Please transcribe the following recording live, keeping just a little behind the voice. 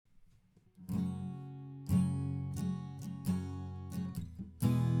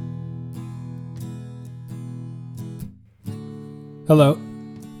Hello,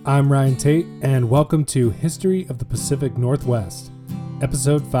 I'm Ryan Tate, and welcome to History of the Pacific Northwest,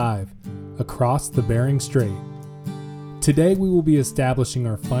 Episode 5, Across the Bering Strait. Today we will be establishing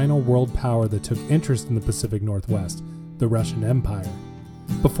our final world power that took interest in the Pacific Northwest, the Russian Empire.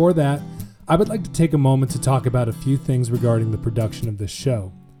 Before that, I would like to take a moment to talk about a few things regarding the production of this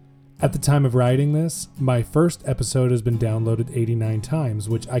show. At the time of writing this, my first episode has been downloaded 89 times,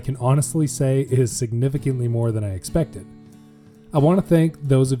 which I can honestly say is significantly more than I expected. I want to thank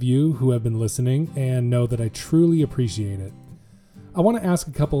those of you who have been listening and know that I truly appreciate it. I want to ask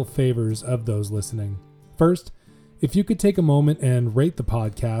a couple of favors of those listening. First, if you could take a moment and rate the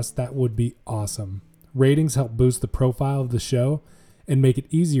podcast, that would be awesome. Ratings help boost the profile of the show and make it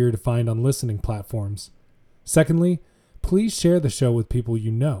easier to find on listening platforms. Secondly, please share the show with people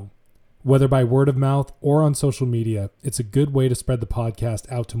you know. Whether by word of mouth or on social media, it's a good way to spread the podcast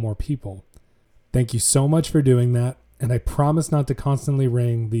out to more people. Thank you so much for doing that. And I promise not to constantly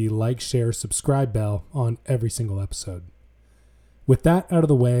ring the like, share, subscribe bell on every single episode. With that out of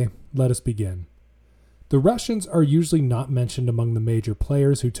the way, let us begin. The Russians are usually not mentioned among the major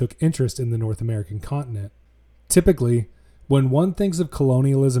players who took interest in the North American continent. Typically, when one thinks of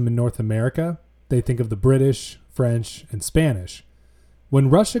colonialism in North America, they think of the British, French, and Spanish. When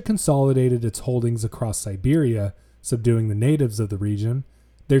Russia consolidated its holdings across Siberia, subduing the natives of the region,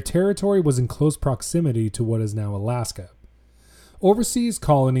 their territory was in close proximity to what is now Alaska. Overseas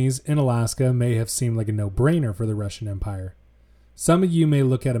colonies in Alaska may have seemed like a no-brainer for the Russian Empire. Some of you may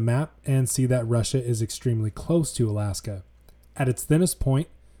look at a map and see that Russia is extremely close to Alaska. At its thinnest point,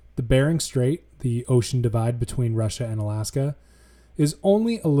 the Bering Strait, the ocean divide between Russia and Alaska, is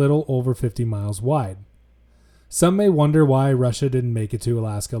only a little over 50 miles wide. Some may wonder why Russia didn't make it to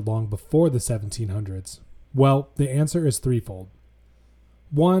Alaska long before the 1700s. Well, the answer is threefold.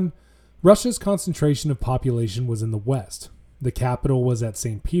 1. Russia's concentration of population was in the west. The capital was at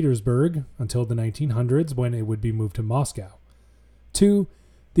St. Petersburg until the 1900s when it would be moved to Moscow. 2.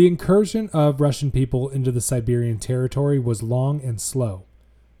 The incursion of Russian people into the Siberian territory was long and slow.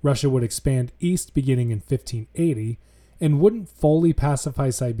 Russia would expand east beginning in 1580 and wouldn't fully pacify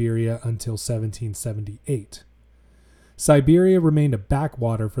Siberia until 1778. Siberia remained a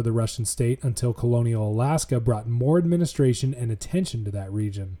backwater for the Russian state until colonial Alaska brought more administration and attention to that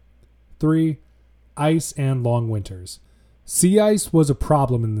region. 3. Ice and long winters. Sea ice was a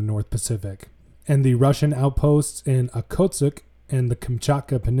problem in the North Pacific, and the Russian outposts in Okhotsk and the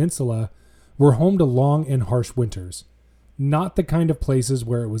Kamchatka Peninsula were home to long and harsh winters, not the kind of places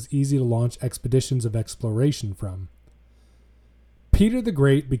where it was easy to launch expeditions of exploration from. Peter the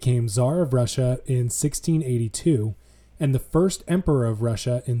Great became Tsar of Russia in 1682 and the first emperor of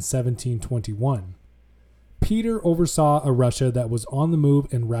Russia in 1721. Peter oversaw a Russia that was on the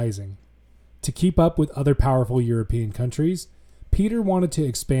move and rising. To keep up with other powerful European countries, Peter wanted to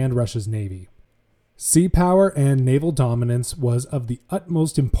expand Russia's navy. Sea power and naval dominance was of the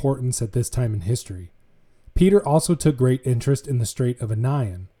utmost importance at this time in history. Peter also took great interest in the Strait of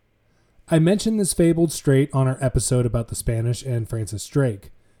Anian. I mentioned this fabled strait on our episode about the Spanish and Francis Drake,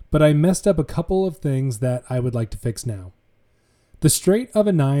 but I messed up a couple of things that I would like to fix now. The Strait of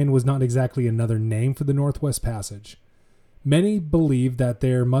Anian was not exactly another name for the Northwest Passage. Many believed that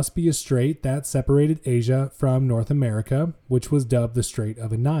there must be a strait that separated Asia from North America, which was dubbed the Strait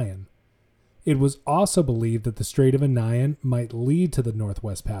of Anian. It was also believed that the Strait of Anian might lead to the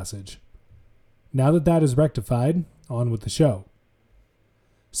Northwest Passage. Now that that is rectified, on with the show.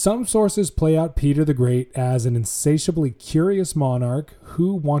 Some sources play out Peter the Great as an insatiably curious monarch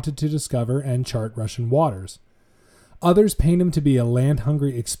who wanted to discover and chart Russian waters. Others paint him to be a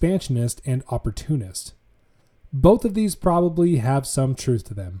land-hungry expansionist and opportunist. Both of these probably have some truth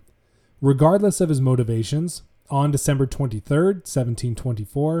to them. Regardless of his motivations, on December 23,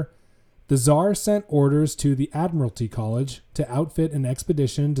 1724, the Tsar sent orders to the Admiralty College to outfit an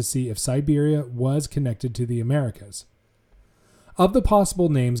expedition to see if Siberia was connected to the Americas. Of the possible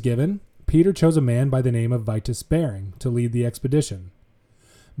names given, Peter chose a man by the name of Vitus Bering to lead the expedition.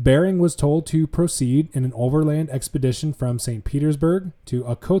 Bering was told to proceed in an overland expedition from St. Petersburg to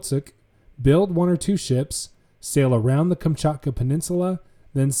Okhotsk, build 1 or 2 ships, sail around the Kamchatka Peninsula,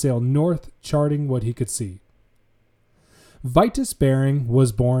 then sail north, charting what he could see. Vitus Bering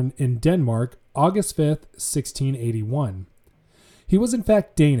was born in Denmark, August 5, 1681. He was in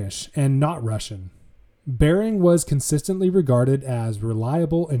fact Danish and not Russian. Bering was consistently regarded as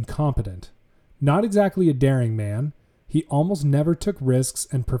reliable and competent. Not exactly a daring man, he almost never took risks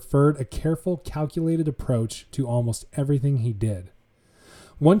and preferred a careful, calculated approach to almost everything he did.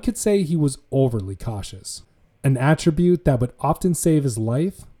 One could say he was overly cautious, an attribute that would often save his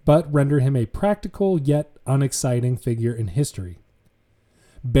life, but render him a practical yet unexciting figure in history.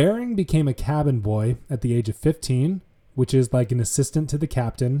 Bering became a cabin boy at the age of 15, which is like an assistant to the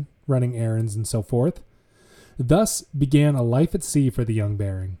captain, running errands and so forth. Thus began a life at sea for the young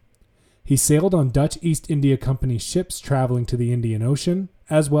Bering. He sailed on Dutch East India Company ships traveling to the Indian Ocean,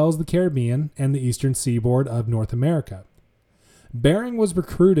 as well as the Caribbean and the eastern seaboard of North America. Bering was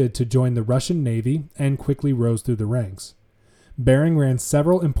recruited to join the Russian Navy and quickly rose through the ranks. Bering ran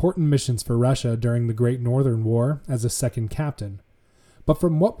several important missions for Russia during the Great Northern War as a second captain, but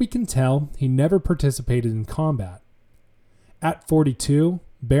from what we can tell, he never participated in combat. At 42,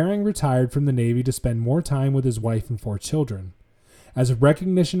 Bering retired from the Navy to spend more time with his wife and 4 children. As a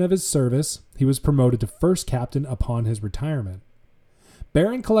recognition of his service, he was promoted to first captain upon his retirement.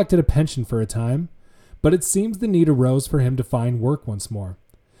 Bering collected a pension for a time, but it seems the need arose for him to find work once more.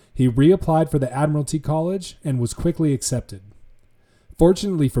 He reapplied for the Admiralty College and was quickly accepted.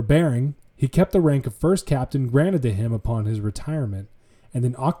 Fortunately for Bering, he kept the rank of first captain granted to him upon his retirement, and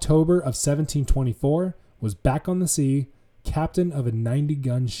in October of 1724 was back on the sea, captain of a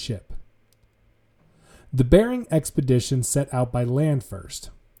 90-gun ship. The Bering expedition set out by land first.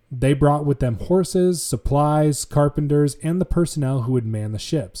 They brought with them horses, supplies, carpenters, and the personnel who would man the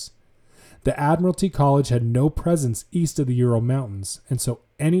ships. The Admiralty College had no presence east of the Ural Mountains, and so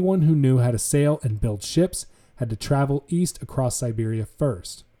anyone who knew how to sail and build ships had to travel east across Siberia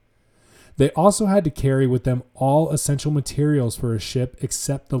first. They also had to carry with them all essential materials for a ship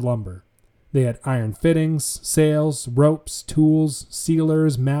except the lumber. They had iron fittings, sails, ropes, tools,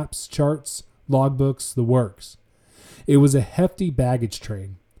 sealers, maps, charts, logbooks, the works. It was a hefty baggage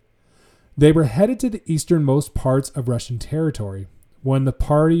train. They were headed to the easternmost parts of Russian territory when the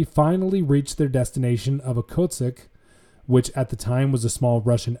party finally reached their destination of Okhotsk, which at the time was a small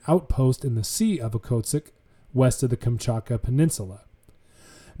Russian outpost in the Sea of Okhotsk, west of the Kamchatka Peninsula.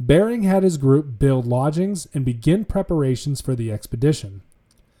 Bering had his group build lodgings and begin preparations for the expedition.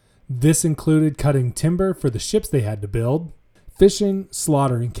 This included cutting timber for the ships they had to build, fishing,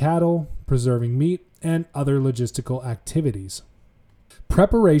 slaughtering cattle, preserving meat, and other logistical activities.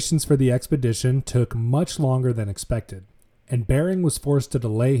 Preparations for the expedition took much longer than expected, and Bering was forced to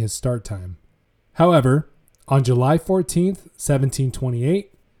delay his start time. However, on July 14,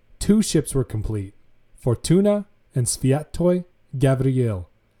 1728, 2 ships were complete, Fortuna and Sviatoy Gavril.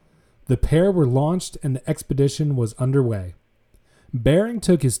 The pair were launched and the expedition was underway. Bering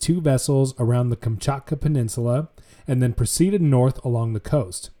took his 2 vessels around the Kamchatka Peninsula and then proceeded north along the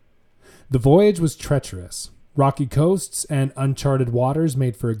coast. The voyage was treacherous. Rocky coasts and uncharted waters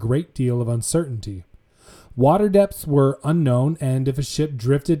made for a great deal of uncertainty. Water depths were unknown, and if a ship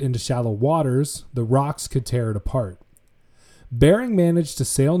drifted into shallow waters, the rocks could tear it apart. Bering managed to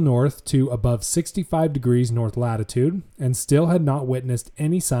sail north to above 65 degrees north latitude and still had not witnessed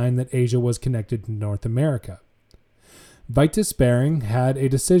any sign that Asia was connected to North America. Vitus Bering had a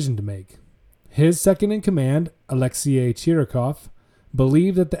decision to make. His second-in-command, Alexei Chirikov,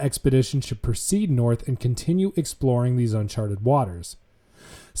 believed that the expedition should proceed north and continue exploring these uncharted waters.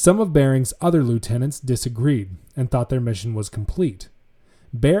 Some of Bering's other lieutenants disagreed and thought their mission was complete.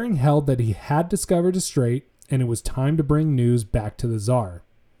 Bering held that he had discovered a strait and it was time to bring news back to the Tsar.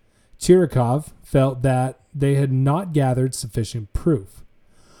 Chirikov felt that they had not gathered sufficient proof.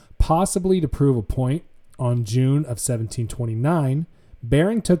 Possibly to prove a point, on June of 1729,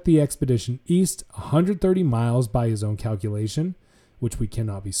 Bering took the expedition east 130 miles by his own calculation, which we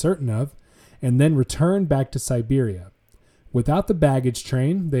cannot be certain of, and then returned back to Siberia. Without the baggage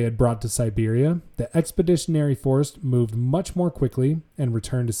train they had brought to Siberia, the expeditionary force moved much more quickly and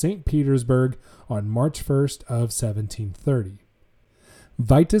returned to St. Petersburg on March 1st of 1730.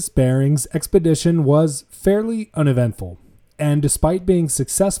 Vitus Bering's expedition was fairly uneventful, and despite being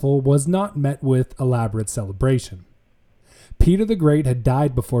successful, was not met with elaborate celebration. Peter the Great had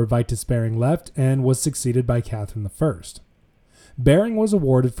died before Vitus Bering left and was succeeded by Catherine I. Bering was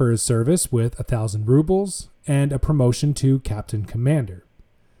awarded for his service with 1,000 rubles and a promotion to captain commander.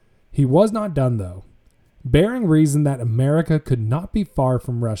 He was not done, though. Bering reasoned that America could not be far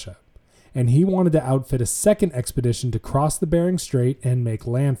from Russia, and he wanted to outfit a second expedition to cross the Bering Strait and make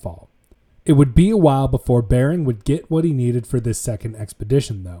landfall. It would be a while before Bering would get what he needed for this second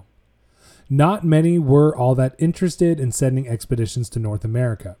expedition, though. Not many were all that interested in sending expeditions to North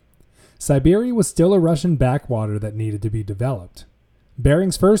America. Siberia was still a Russian backwater that needed to be developed.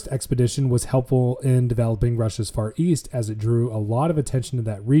 Bering's first expedition was helpful in developing Russia's Far East as it drew a lot of attention to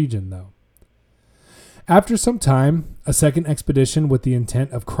that region, though. After some time, a second expedition with the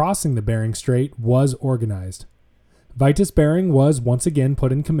intent of crossing the Bering Strait was organized. Vitus Bering was once again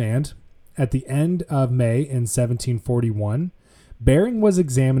put in command. At the end of May in 1741, Bering was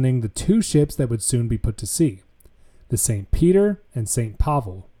examining the 2 ships that would soon be put to sea. the St. Peter and St.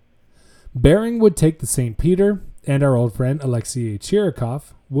 Pavel. Bering would take the St. Peter, and our old friend Alexei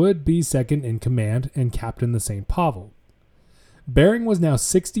Chirikov would be second in command and captain the St. Pavel. Bering was now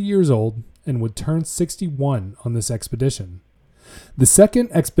 60 years old and would turn 61 on this expedition. The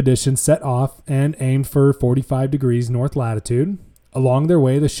second expedition set off and aimed for 45 degrees north latitude. Along their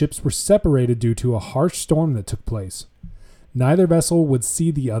way, the ships were separated due to a harsh storm that took place. Neither vessel would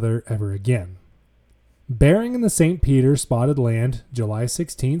see the other ever again. Bering and the St. Peter spotted land July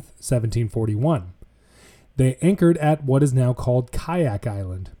 16, 1741. They anchored at what is now called Kayak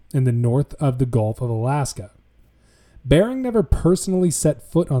Island in the north of the Gulf of Alaska. Bering never personally set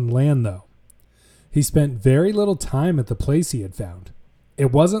foot on land, though. He spent very little time at the place he had found.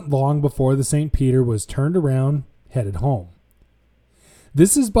 It wasn't long before the St. Peter was turned around, headed home.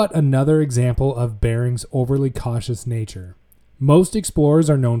 This is but another example of Bering's overly cautious nature. Most explorers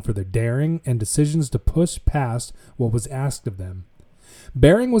are known for their daring and decisions to push past what was asked of them.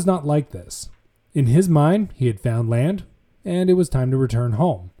 Bering was not like this. In his mind, he had found land, and it was time to return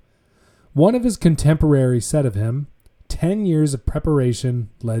home. One of his contemporaries said of him, 10 years of preparation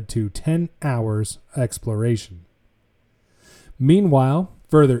led to 10 hours exploration. Meanwhile,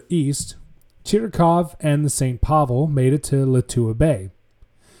 further east, Chirikov and the St. Pavel made it to Latua Bay.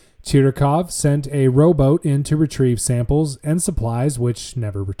 Chirikov sent a rowboat in to retrieve samples and supplies which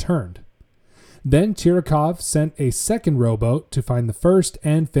never returned. Then Chirikov sent a second rowboat to find the first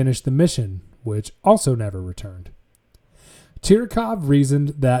and finish the mission, which also never returned. Chirikov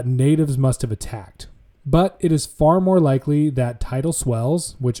reasoned that natives must have attacked, but it is far more likely that tidal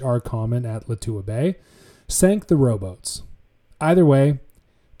swells, which are common at Latua Bay, sank the rowboats. Either way,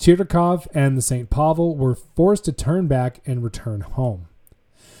 Chirikov and the St. Pavel were forced to turn back and return home.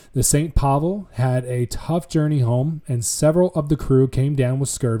 The St. Pavel had a tough journey home, and several of the crew came down with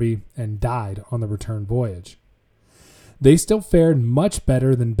scurvy and died on the return voyage. They still fared much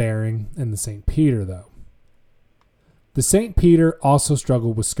better than Bering and the St. Peter, though. The St. Peter also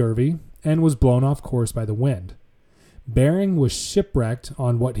struggled with scurvy and was blown off course by the wind. Bering was shipwrecked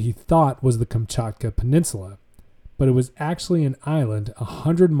on what he thought was the Kamchatka Peninsula, but it was actually an island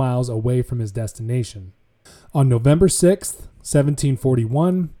 100 miles away from his destination. On November 6th,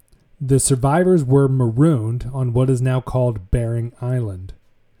 1741, the survivors were marooned on what is now called Bering Island.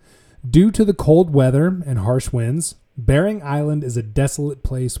 Due to the cold weather and harsh winds, Bering Island is a desolate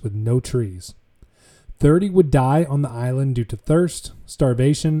place with no trees. 30 would die on the island due to thirst,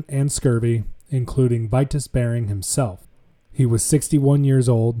 starvation, and scurvy, including Vitus Bering himself. He was 61 years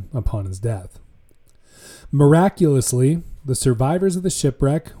old upon his death. Miraculously, the survivors of the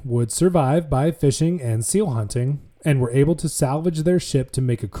shipwreck would survive by fishing and seal hunting, and were able to salvage their ship to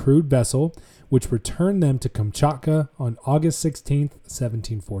make a crude vessel, which returned them to Kamchatka on August 16,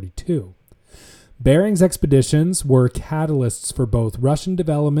 1742. Bering's expeditions were catalysts for both Russian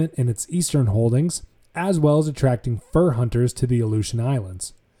development in its eastern holdings, as well as attracting fur hunters to the Aleutian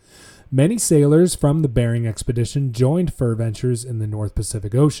Islands. Many sailors from the Bering expedition joined fur ventures in the North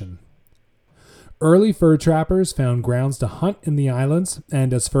Pacific Ocean. Early fur trappers found grounds to hunt in the islands,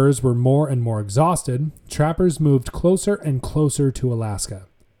 and as furs were more and more exhausted, trappers moved closer and closer to Alaska.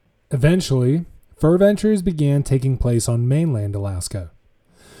 Eventually, fur ventures began taking place on mainland Alaska.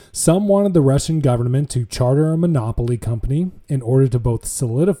 Some wanted the Russian government to charter a monopoly company in order to both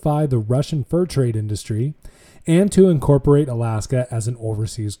solidify the Russian fur trade industry and to incorporate Alaska as an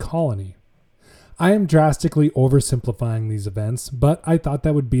overseas colony. I am drastically oversimplifying these events, but I thought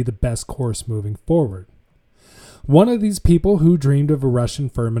that would be the best course moving forward. One of these people who dreamed of a Russian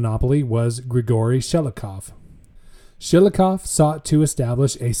fur monopoly was Grigory Shelikov. Shelikov sought to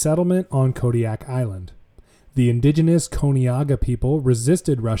establish a settlement on Kodiak Island. The indigenous Koniaga people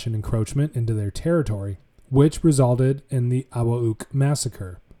resisted Russian encroachment into their territory, which resulted in the Awauk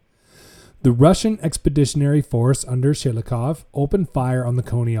massacre. The Russian expeditionary force under Shelikov opened fire on the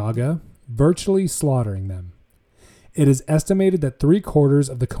Koniaga, virtually slaughtering them. It is estimated that 3/4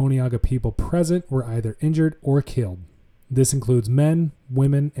 of the Koniaga people present were either injured or killed. This includes men,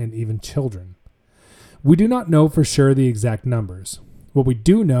 women, and even children. We do not know for sure the exact numbers. What we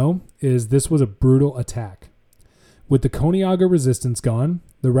do know is this was a brutal attack. With the Koniaga resistance gone,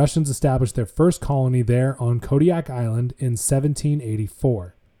 the Russians established their first colony there on Kodiak Island in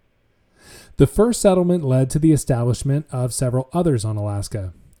 1784. The first settlement led to the establishment of several others on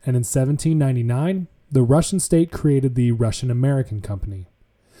Alaska, and in 1799, the Russian state created the Russian-American Company.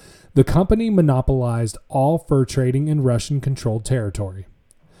 The company monopolized all fur trading in Russian-controlled territory.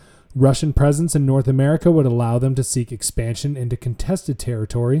 Russian presence in North America would allow them to seek expansion into contested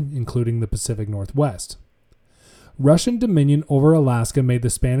territory, including the Pacific Northwest. Russian dominion over Alaska made the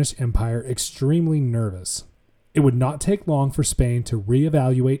Spanish Empire extremely nervous. It would not take long for Spain to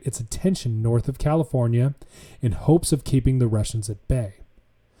reevaluate its attention north of California in hopes of keeping the Russians at bay.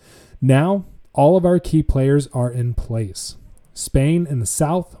 Now, all of our key players are in place. Spain in the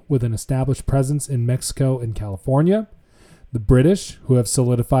south with an established presence in Mexico and California, the British, who have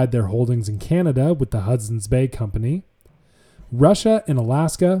solidified their holdings in Canada with the Hudson's Bay Company, Russia in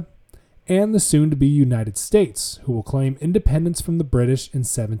Alaska, and the soon-to-be United States, who will claim independence from the British in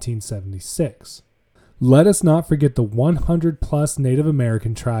 1776. Let us not forget the 100-plus Native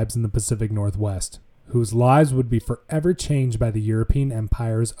American tribes in the Pacific Northwest, whose lives would be forever changed by the European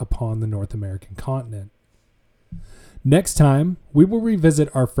empires upon the North American continent. Next time, we will revisit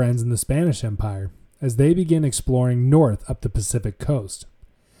our friends in the Spanish Empire as they begin exploring north up the Pacific coast.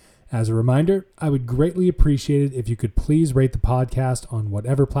 As a reminder, I would greatly appreciate it if you could please rate the podcast on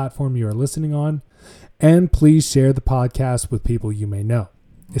whatever platform you are listening on, and please share the podcast with people you may know,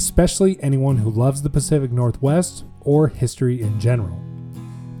 especially anyone who loves the Pacific Northwest or history in general.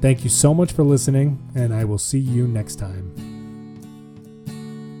 Thank you so much for listening, and I will see you next time.